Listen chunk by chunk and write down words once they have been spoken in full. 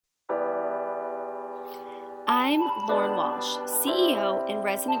I'm Lauren Walsh, CEO and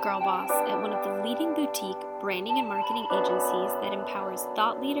resident girl boss at one of the leading boutique branding and marketing agencies that empowers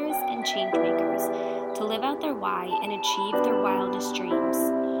thought leaders and change makers to live out their why and achieve their wildest dreams.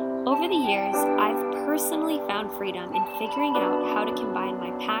 Over the years, I've personally found freedom in figuring out how to combine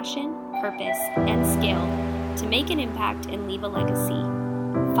my passion, purpose, and skill to make an impact and leave a legacy.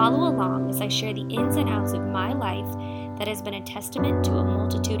 Follow along as I share the ins and outs of my life that has been a testament to a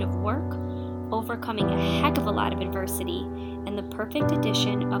multitude of work, overcoming a heck of a lot of adversity, and the perfect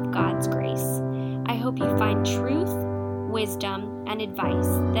addition of God's grace. I hope you find truth, wisdom, and advice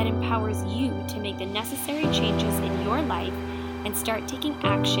that empowers you to make the necessary changes in your life and start taking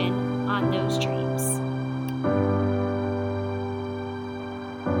action on those dreams.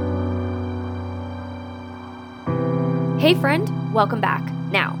 Hey friend, welcome back.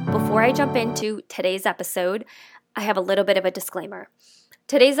 Now, before I jump into today's episode, I have a little bit of a disclaimer.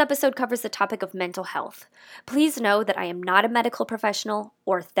 Today's episode covers the topic of mental health. Please know that I am not a medical professional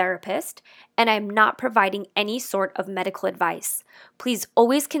or therapist, and I am not providing any sort of medical advice. Please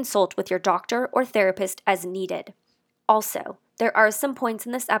always consult with your doctor or therapist as needed. Also, there are some points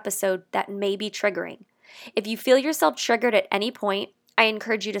in this episode that may be triggering. If you feel yourself triggered at any point, I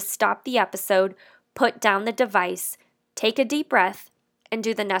encourage you to stop the episode, put down the device, take a deep breath, and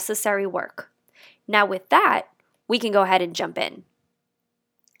do the necessary work. Now with that, we can go ahead and jump in.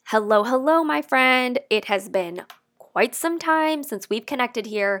 Hello, my friend. It has been quite some time since we've connected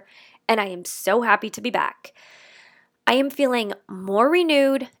here, and I am so happy to be back. I am feeling more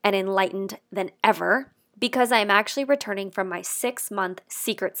renewed and enlightened than ever because I am actually returning from my 6-month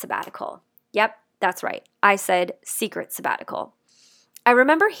secret sabbatical. Yep, that's right. I said secret sabbatical. I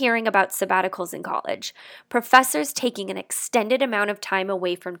remember hearing about sabbaticals in college, professors taking an extended amount of time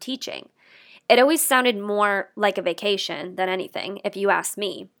away from teaching. It always sounded more like a vacation than anything, if you ask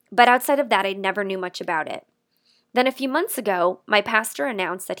me. But outside of that, I never knew much about it. Then a few months ago, my pastor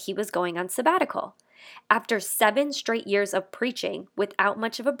announced that he was going on sabbatical. After 7 straight years of preaching without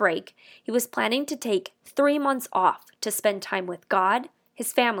much of a break, he was planning to take 3 months off to spend time with God,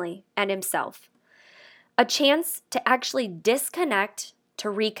 his family, and himself. A chance to actually disconnect to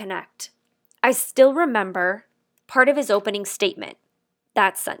reconnect. I still remember part of his opening statement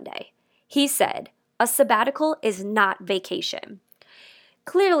that Sunday. He said, "A sabbatical is not vacation."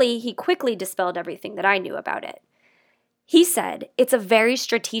 Clearly, he quickly dispelled everything that I knew about it. He said, "It's a very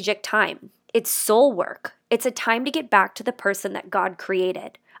strategic time. It's soul work. It's a time to get back to the person that God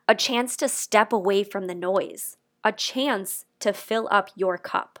created. A chance to step away from the noise. A chance to fill up your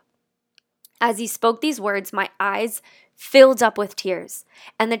cup." As he spoke these words, my eyes filled up with tears,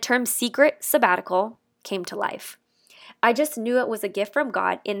 and the term secret sabbatical came to life. I just knew it was a gift from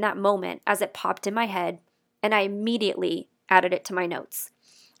God in that moment as it popped in my head, and I immediately added it to my notes.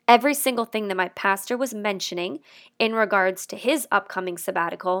 Every single thing that my pastor was mentioning in regards to his upcoming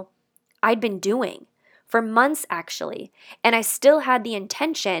sabbatical, I'd been doing for months actually, and I still had the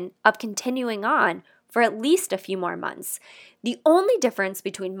intention of continuing on for at least a few more months. The only difference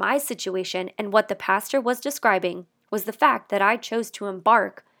between my situation and what the pastor was describing was the fact that I chose to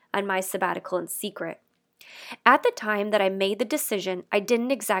embark on my sabbatical in secret. At the time that I made the decision, I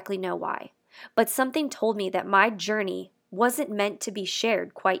didn't exactly know why, but something told me that my journey wasn't meant to be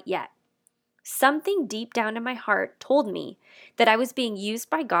shared quite yet. Something deep down in my heart told me that I was being used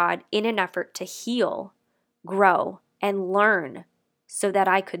by God in an effort to heal, grow, and learn so that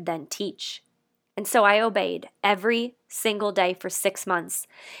I could then teach. And so I obeyed every single day for 6 months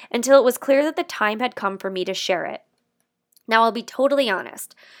until it was clear that the time had come for me to share it. Now, I'll be totally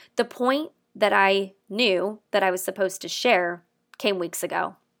honest. The point that I knew that I was supposed to share came weeks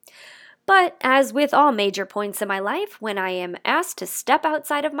ago. But as with all major points in my life, when I am asked to step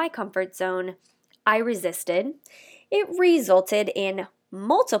outside of my comfort zone, I resisted. It resulted in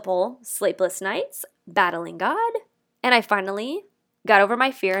multiple sleepless nights, battling God, and I finally got over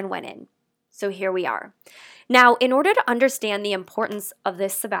my fear and went in. So here we are. Now, in order to understand the importance of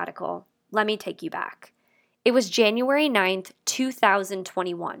this sabbatical, let me take you back. It was January 9th,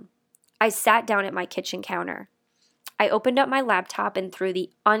 2021. I sat down at my kitchen counter. I opened up my laptop and through the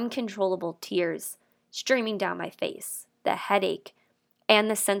uncontrollable tears streaming down my face, the headache,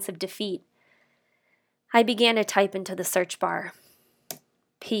 and the sense of defeat, I began to type into the search bar,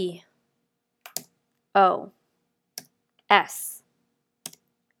 P-O-S-T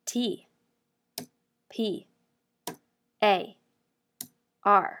P-A-R-T-U-M.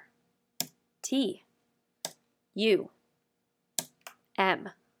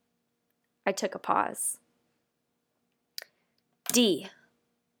 I took a pause. D-E-P-R-E-S-S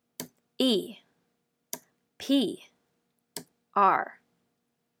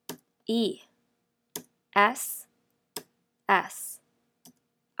S S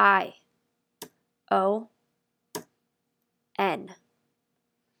I O N.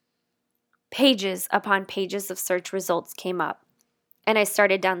 Pages upon pages of search results came up, and I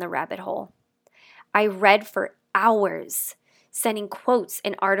started down the rabbit hole. I read for hours, sending quotes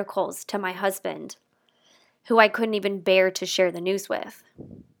and articles to my husband, who I couldn't even bear to share the news with.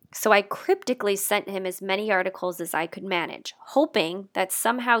 So I cryptically sent him as many articles as I could manage, hoping that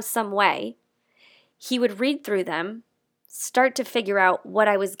somehow, some way, he would read through them, start to figure out what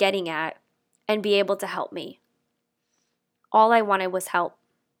I was getting at, and be able to help me. All I wanted was help.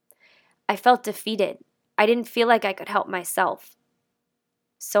 I felt defeated. I didn't feel like I could help myself.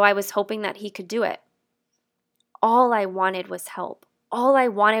 So I was hoping that he could do it. All I wanted was help. All I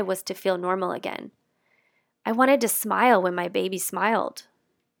wanted was to feel normal again. I wanted to smile when my baby smiled.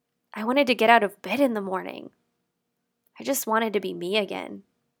 I wanted to get out of bed in the morning. I just wanted to be me again.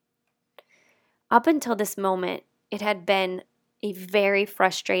 Up until this moment, it had been a very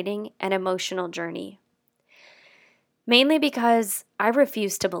frustrating and emotional journey. Mainly because I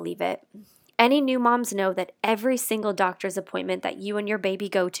refused to believe it. Any new moms know that every single doctor's appointment that you and your baby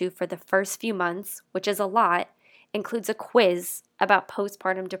go to for the first few months, which is a lot, includes a quiz about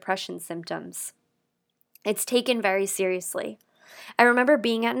postpartum depression symptoms. It's taken very seriously. I remember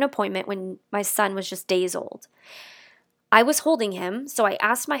being at an appointment when my son was just days old. I was holding him, so I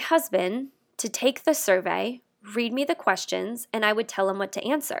asked my husband to take the survey, read me the questions, and I would tell him what to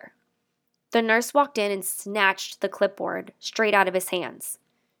answer. The nurse walked in and snatched the clipboard straight out of his hands.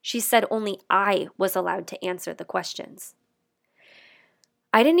 She said only I was allowed to answer the questions.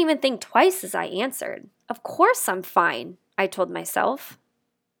 I didn't even think twice as I answered. Of course I'm fine, I told myself.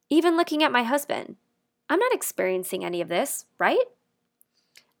 Even looking at my husband, I'm not experiencing any of this, right?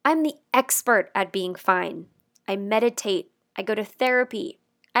 I'm the expert at being fine. I meditate. I go to therapy.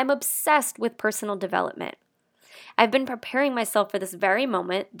 I'm obsessed with personal development. I've been preparing myself for this very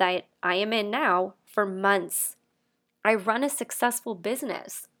moment that I am in now for months. I run a successful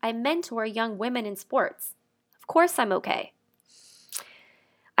business. I mentor young women in sports. Of course I'm okay.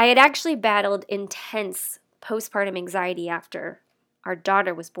 I had actually battled intense postpartum anxiety after our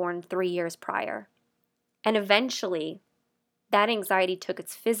daughter was born 3 years prior. And eventually, that anxiety took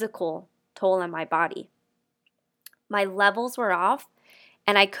its physical toll on my body. My levels were off,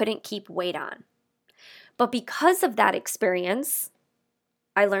 and I couldn't keep weight on. But because of that experience,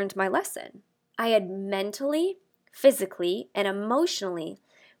 I learned my lesson. I had mentally, physically, and emotionally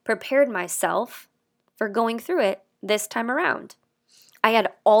prepared myself for going through it this time around. I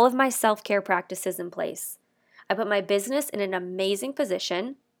had all of my self-care practices in place. I put my business in an amazing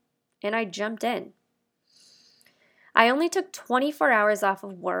position, and I jumped in. I only took 24 hours off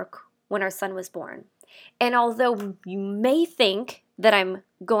of work when our son was born. And although you may think that I'm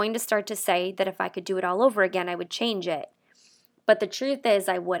going to start to say that if I could do it all over again, I would change it. But the truth is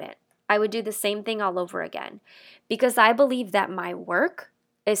I wouldn't. I would do the same thing all over again. Because I believe that my work,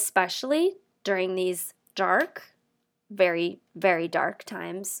 especially during these dark, very, very dark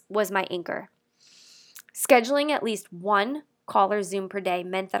times, was my anchor. Scheduling at least one call or Zoom per day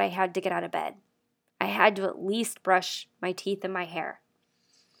meant that I had to get out of bed. I had to at least brush my teeth and my hair.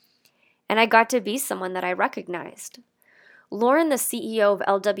 And I got to be someone that I recognized. Lauren, the CEO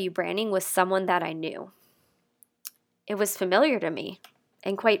of LW Branding, was someone that I knew. It was familiar to me,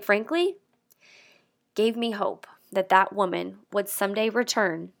 and quite frankly, gave me hope that that woman would someday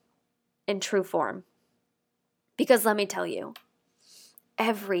return in true form. Because let me tell you,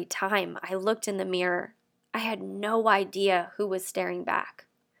 every time I looked in the mirror, I had no idea who was staring back.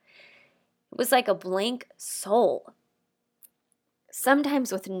 It was like a blank soul.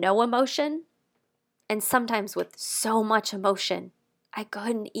 Sometimes with no emotion, and sometimes with so much emotion, I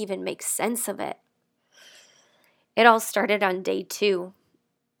couldn't even make sense of it. It all started on day 2.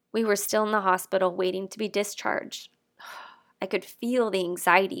 We were still in the hospital waiting to be discharged. I could feel the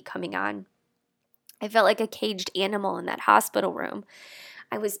anxiety coming on. I felt like a caged animal in that hospital room.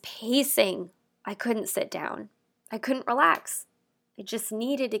 I was pacing. I couldn't sit down. I couldn't relax. I just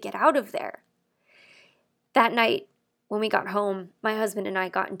needed to get out of there. That night, when we got home, my husband and I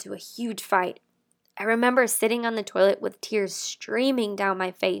got into a huge fight. I remember sitting on the toilet with tears streaming down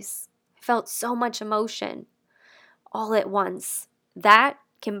my face. I felt so much emotion all at once. That,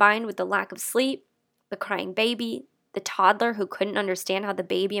 combined with the lack of sleep, the crying baby, the toddler who couldn't understand how the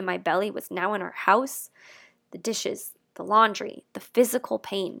baby in my belly was now in our house, the dishes, the laundry, the physical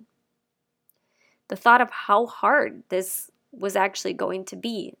pain. The thought of how hard this was actually going to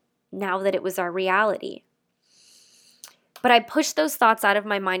be now that it was our reality. But I pushed those thoughts out of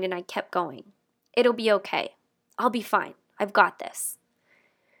my mind and I kept going. It'll be okay. I'll be fine. I've got this.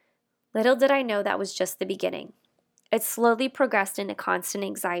 Little did I know that was just the beginning. It slowly progressed into constant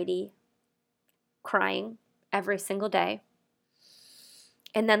anxiety, crying every single day,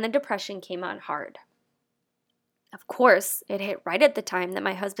 and then the depression came on hard. Of course, it hit right at the time that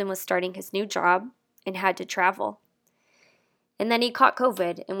my husband was starting his new job and had to travel. And then he caught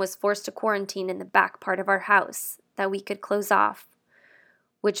COVID and was forced to quarantine in the back part of our house that we could close off,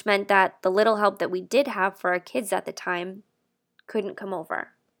 which meant that the little help that we did have for our kids at the time couldn't come over.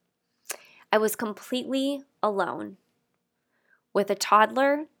 I was completely alone with a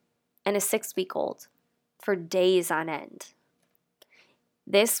toddler and a 6-week-old for days on end.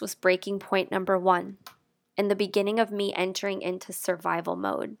 This was breaking point number 1 and the beginning of me entering into survival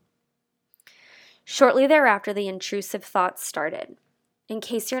mode. Shortly thereafter, the intrusive thoughts started. In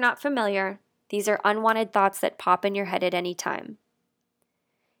case you're not familiar, these are unwanted thoughts that pop in your head at any time.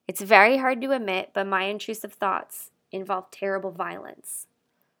 It's very hard to admit, but my intrusive thoughts involve terrible violence.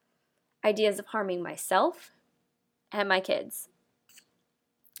 Ideas of harming myself and my kids.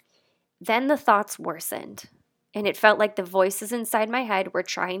 Then the thoughts worsened, and it felt like the voices inside my head were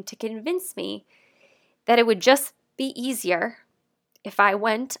trying to convince me that it would just be easier if I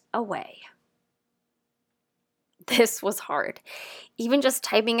went away. This was hard. Even just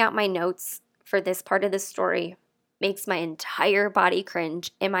typing out my notes for this part of the story makes my entire body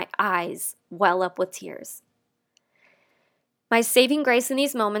cringe and my eyes well up with tears. My saving grace in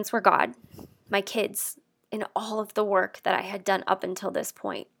these moments were God, my kids, and all of the work that I had done up until this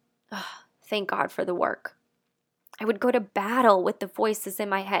point. Thank God for the work. I would go to battle with the voices in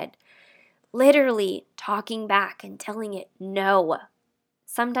my head, literally talking back and telling it no.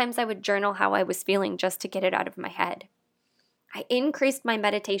 Sometimes I would journal how I was feeling just to get it out of my head. I increased my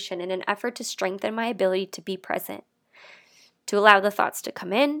meditation in an effort to strengthen my ability to be present, to allow the thoughts to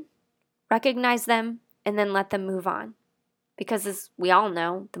come in, recognize them, and then let them move on. Because as we all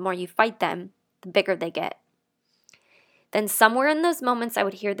know, the more you fight them, the bigger they get. Then somewhere in those moments, I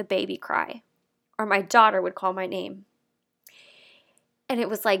would hear the baby cry, or my daughter would call my name. And it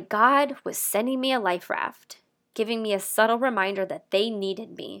was like God was sending me a life raft, giving me a subtle reminder that they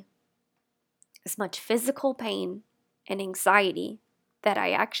needed me. As much physical pain and anxiety that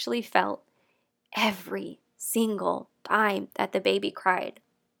I actually felt every single time that the baby cried.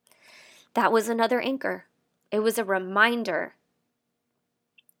 That was another anchor. It was a reminder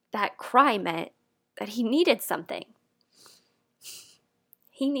that cry meant that he needed something.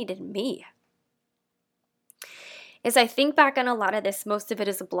 He needed me. As I think back on a lot of this, most of it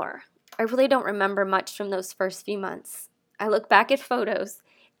is a blur. I really don't remember much from those first few months. I look back at photos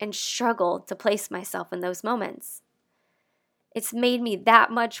and struggle to place myself in those moments. It's made me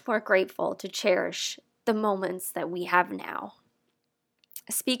that much more grateful to cherish the moments that we have now.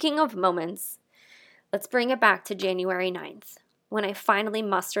 Speaking of moments, let's bring it back to January 9th, when I finally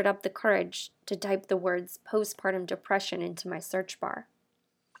mustered up the courage to type the words postpartum depression into my search bar.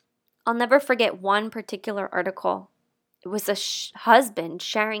 I'll never forget one particular article. It was a husband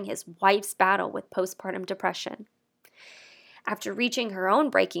sharing his wife's battle with postpartum depression. After reaching her own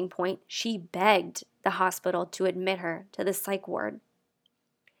breaking point, she begged the hospital to admit her to the psych ward.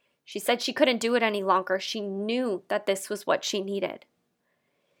 She said she couldn't do it any longer. She knew that this was what she needed.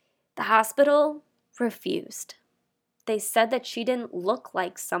 The hospital refused. They said that she didn't look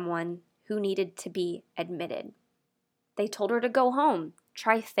like someone who needed to be admitted. They told her to go home,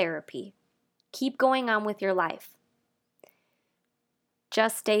 try therapy, keep going on with your life.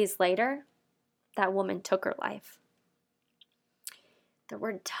 Just days later, that woman took her life. There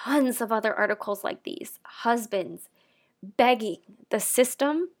were tons of other articles like these. Husbands begging the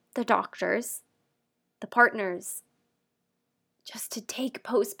system, the doctors, the partners, just to take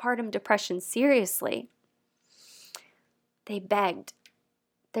postpartum depression seriously. They begged.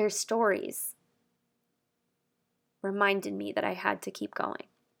 Their stories reminded me that I had to keep going.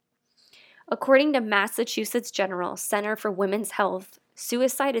 According to Massachusetts General Center for Women's Health,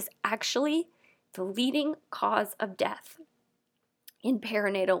 suicide is actually the leading cause of death in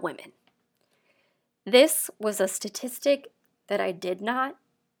perinatal women. This was a statistic that I did not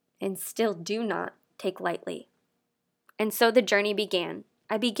and still do not take lightly. And so the journey began.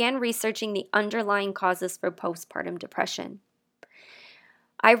 I began researching the underlying causes for postpartum depression.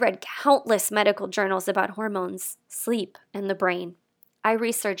 I read countless medical journals about hormones, sleep, and the brain. I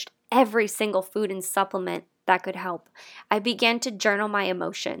researched every single food and supplement that could help. I began to journal my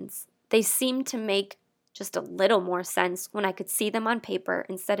emotions. They seemed to make just a little more sense when I could see them on paper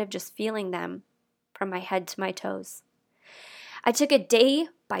instead of just feeling them from my head to my toes. I took it day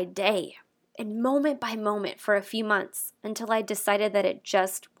by day and moment by moment for a few months until I decided that it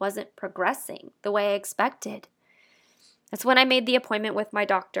just wasn't progressing the way I expected. That's when I made the appointment with my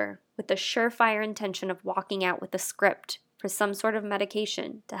doctor with the surefire intention of walking out with a script for some sort of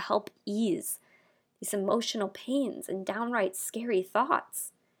medication to help ease these emotional pains and downright scary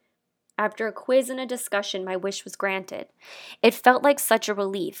thoughts. After a quiz and a discussion, my wish was granted. It felt like such a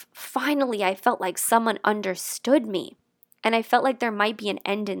relief. Finally, I felt like someone understood me, and I felt like there might be an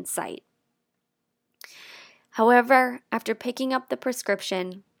end in sight. However, after picking up the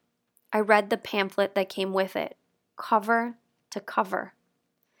prescription, I read the pamphlet that came with it, cover to cover.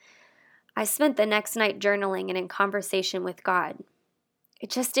 I spent the next night journaling and in conversation with God. It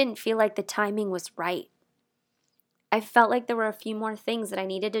just didn't feel like the timing was right. I felt like there were a few more things that I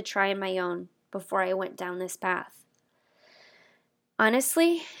needed to try on my own before I went down this path.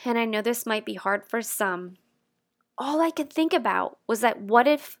 Honestly, and I know this might be hard for some, all I could think about was that what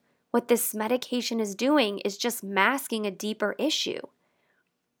if what this medication is doing is just masking a deeper issue?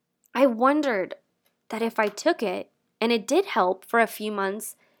 I wondered that if I took it, and it did help for a few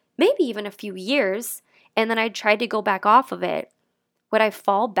months, maybe even a few years, and then I tried to go back off of it, would I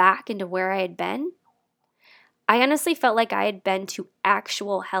fall back into where I had been? I honestly felt like I had been to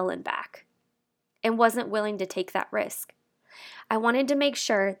actual hell and back and wasn't willing to take that risk. I wanted to make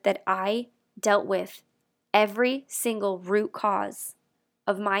sure that I dealt with every single root cause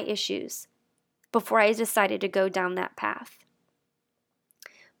of my issues before I decided to go down that path.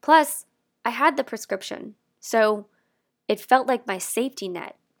 Plus, I had the prescription, so it felt like my safety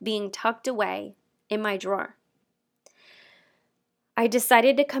net being tucked away in my drawer. I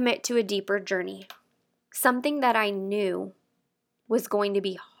decided to commit to a deeper journey, something that I knew was going to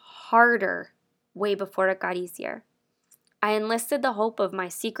be harder way before it got easier. I enlisted the hope of my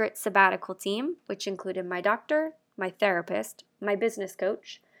secret sabbatical team, which included my doctor, my therapist, my business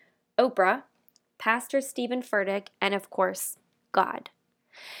coach, Oprah, Pastor Stephen Furtick, and of course, God.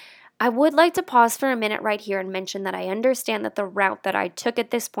 I would like to pause for a minute right here and mention that I understand that the route that I took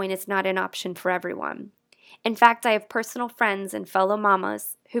at this point is not an option for everyone. In fact, I have personal friends and fellow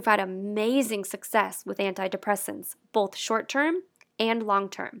mamas who've had amazing success with antidepressants, both short-term and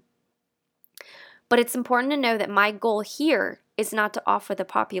long-term. But it's important to know that my goal here is not to offer the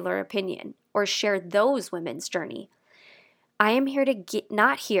popular opinion or share those women's journey. I am here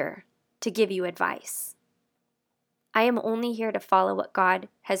not here to give you advice. I am only here to follow what God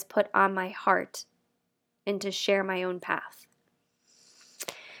has put on my heart and to share my own path.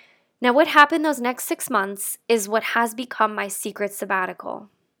 Now, what happened those next 6 months is what has become my secret sabbatical.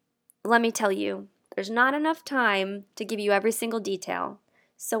 Let me tell you, there's not enough time to give you every single detail,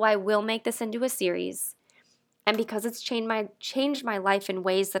 so I will make this into a series. And because it's changed my life in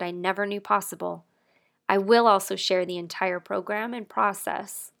ways that I never knew possible, I will also share the entire program and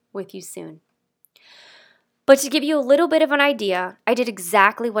process with you soon. But to give you a little bit of an idea, I did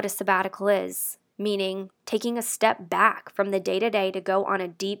exactly what a sabbatical is, meaning taking a step back from the day-to-day to go on a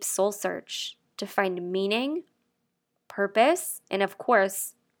deep soul search to find meaning, purpose, and of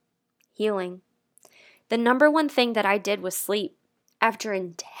course, healing. The number one thing that I did was sleep. After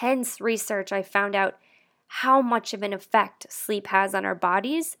intense research, I found out how much of an effect sleep has on our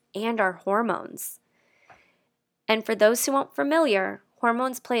bodies and our hormones. And for those who aren't familiar,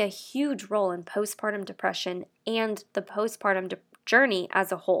 hormones play a huge role in postpartum depression and the postpartum journey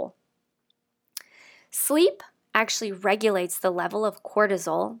as a whole. Sleep actually regulates the level of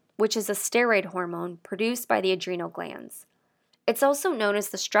cortisol, which is a steroid hormone produced by the adrenal glands. It's also known as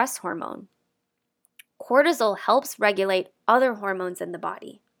the stress hormone. Cortisol helps regulate other hormones in the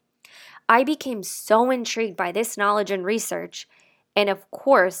body. I became so intrigued by this knowledge and research, and of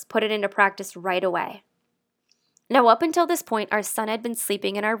course, put it into practice right away. Now, up until this point, our son had been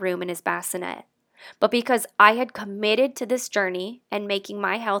sleeping in our room in his bassinet. But because I had committed to this journey and making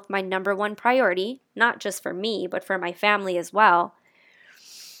my health my number one priority, not just for me, but for my family as well,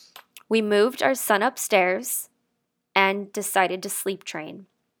 we moved our son upstairs and decided to sleep train.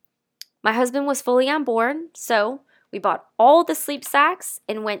 My husband was fully on board, so we bought all the sleep sacks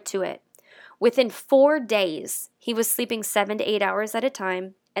and went to it. Within 4 days, he was sleeping 7 to 8 hours at a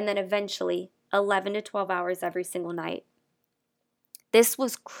time, and then eventually 11 to 12 hours every single night. This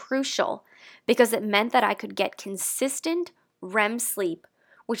was crucial because it meant that I could get consistent REM sleep,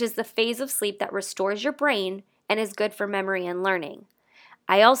 which is the phase of sleep that restores your brain and is good for memory and learning.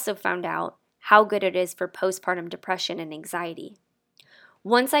 I also found out how good it is for postpartum depression and anxiety.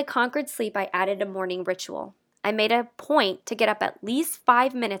 Once I conquered sleep, I added a morning ritual. I made a point to get up at least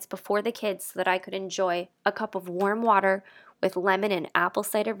 5 minutes before the kids so that I could enjoy a cup of warm water with lemon and apple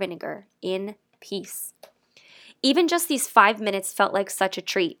cider vinegar in peace. Even just these 5 minutes felt like such a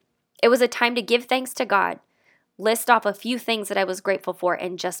treat. It was a time to give thanks to God, list off a few things that I was grateful for,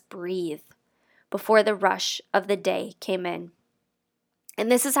 and just breathe. before the rush of the day came in.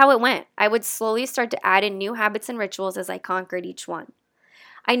 And this is how it went. I would slowly start to add in new habits and rituals as I conquered each one.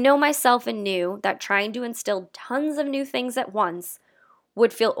 I know myself and knew that trying to instill tons of new things at once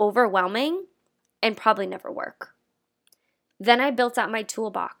would feel overwhelming and probably never work. Then I built out my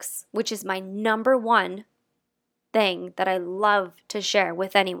toolbox, which is my number one thing that I love to share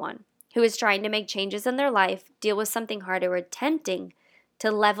with anyone who is trying to make changes in their life, deal with something hard, or attempting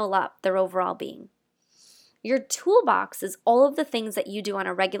to level up their overall being. Your toolbox is all of the things that you do on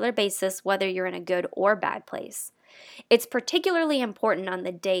a regular basis, whether you're in a good or bad place. It's particularly important on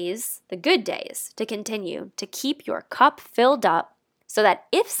the days, the good days, to continue to keep your cup filled up so that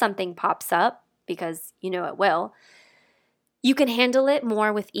if something pops up, because you know it will, you can handle it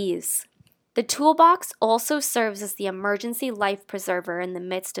more with ease. The toolbox also serves as the emergency life preserver in the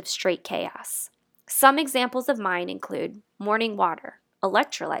midst of straight chaos. Some examples of mine include morning water,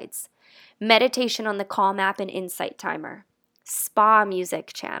 electrolytes, meditation on the Calm app and Insight Timer, spa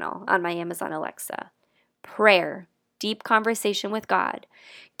music channel on my Amazon Alexa, prayer, deep conversation with God,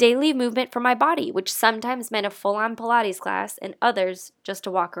 daily movement for my body, which sometimes meant a full-on Pilates class and others just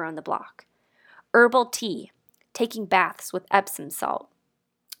to walk around the block, herbal tea, taking baths with Epsom salt,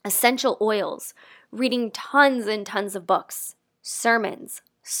 essential oils, reading tons and tons of books, sermons,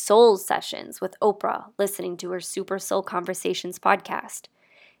 soul sessions with Oprah, listening to her Super Soul Conversations podcast,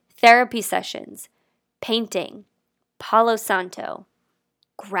 therapy sessions, painting, Palo Santo,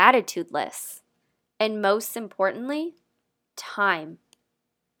 gratitude lists, and most importantly, time.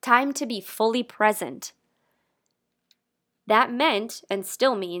 Time to be fully present. That meant, and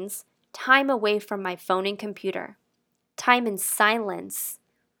still means, time away from my phone and computer, time in silence.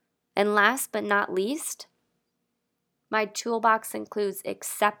 And last but not least, my toolbox includes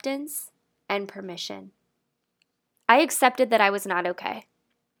acceptance and permission. I accepted that I was not okay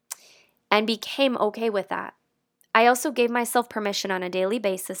and became okay with that. I also gave myself permission on a daily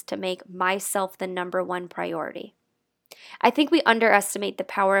basis to make myself the number one priority. I think we underestimate the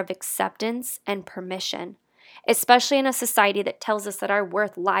power of acceptance and permission, especially in a society that tells us that our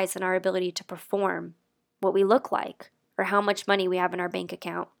worth lies in our ability to perform, what we look like, or how much money we have in our bank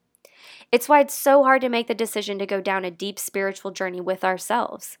account. It's why it's so hard to make the decision to go down a deep spiritual journey with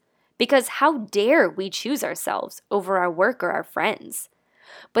ourselves. Because how dare we choose ourselves over our work or our friends?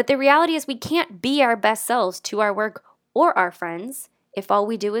 But the reality is we can't be our best selves to our work or our friends if all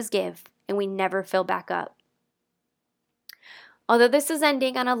we do is give and we never fill back up. Although this is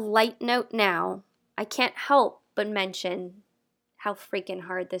ending on a light note now, I can't help but mention how freaking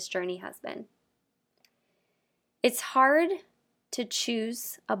hard this journey has been. It's hard to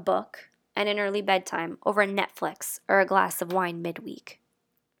choose a book and an early bedtime over Netflix or a glass of wine midweek.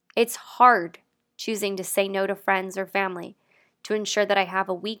 It's hard choosing to say no to friends or family to ensure that I have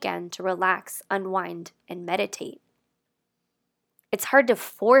a weekend to relax, unwind, and meditate. It's hard to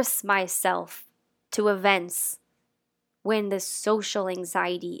force myself to events when the social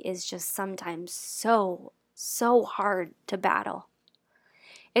anxiety is just sometimes so hard to battle.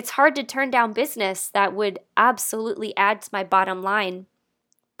 It's hard to turn down business that would absolutely add to my bottom line,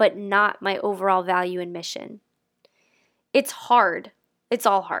 but not my overall value and mission. It's hard. It's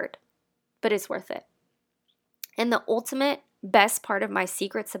all hard, but it's worth it. And the ultimate best part of my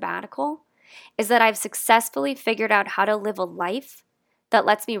secret sabbatical is that I've successfully figured out how to live a life that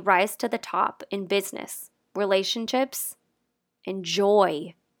lets me rise to the top in business, relationships, and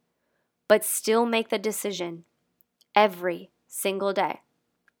joy, but still make the decision every single day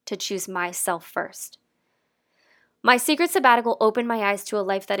to choose myself first. My secret sabbatical opened my eyes to a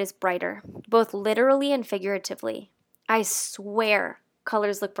life that is brighter, both literally and figuratively. I swear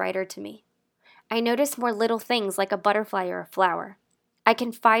colors look brighter to me. I notice more little things like a butterfly or a flower. I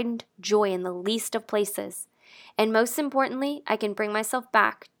can find joy in the least of places. And most importantly, I can bring myself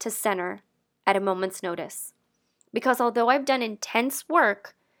back to center at a moment's notice. Because although I've done intense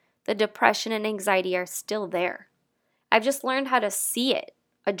work, the depression and anxiety are still there. I've just learned how to see it,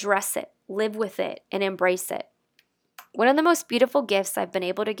 address it, live with it, and embrace it. One of the most beautiful gifts I've been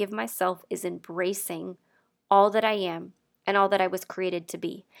able to give myself is embracing all that I am and all that I was created to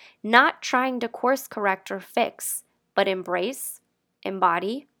be. Not trying to course correct or fix, but embrace,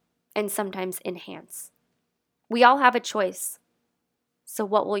 embody, and sometimes enhance. We all have a choice. So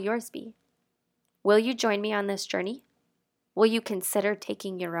what will yours be? Will you join me on this journey? Will you consider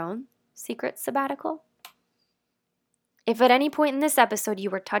taking your own secret sabbatical? If at any point in this episode you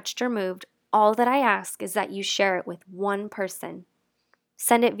were touched or moved, all that I ask is that you share it with one person.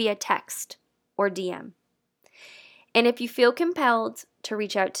 Send it via text or DM. And if you feel compelled to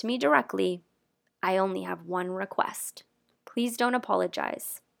reach out to me directly, I only have one request. Please don't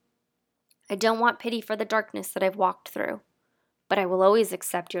apologize. I don't want pity for the darkness that I've walked through, but I will always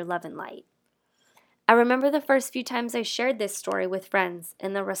accept your love and light. I remember the first few times I shared this story with friends,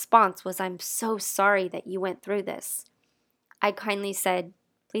 and the response was, I'm so sorry that you went through this. I kindly said,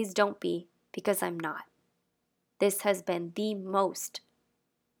 please don't be, because I'm not. This has been the most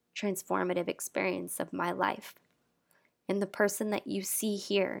transformative experience of my life. And the person that you see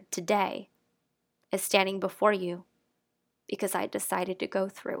here today is standing before you because I decided to go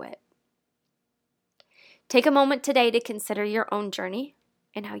through it. Take a moment today to consider your own journey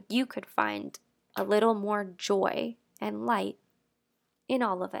and how you could find a little more joy and light in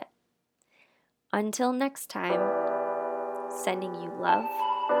all of it. Until next time, sending you love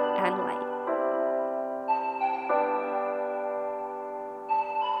and light.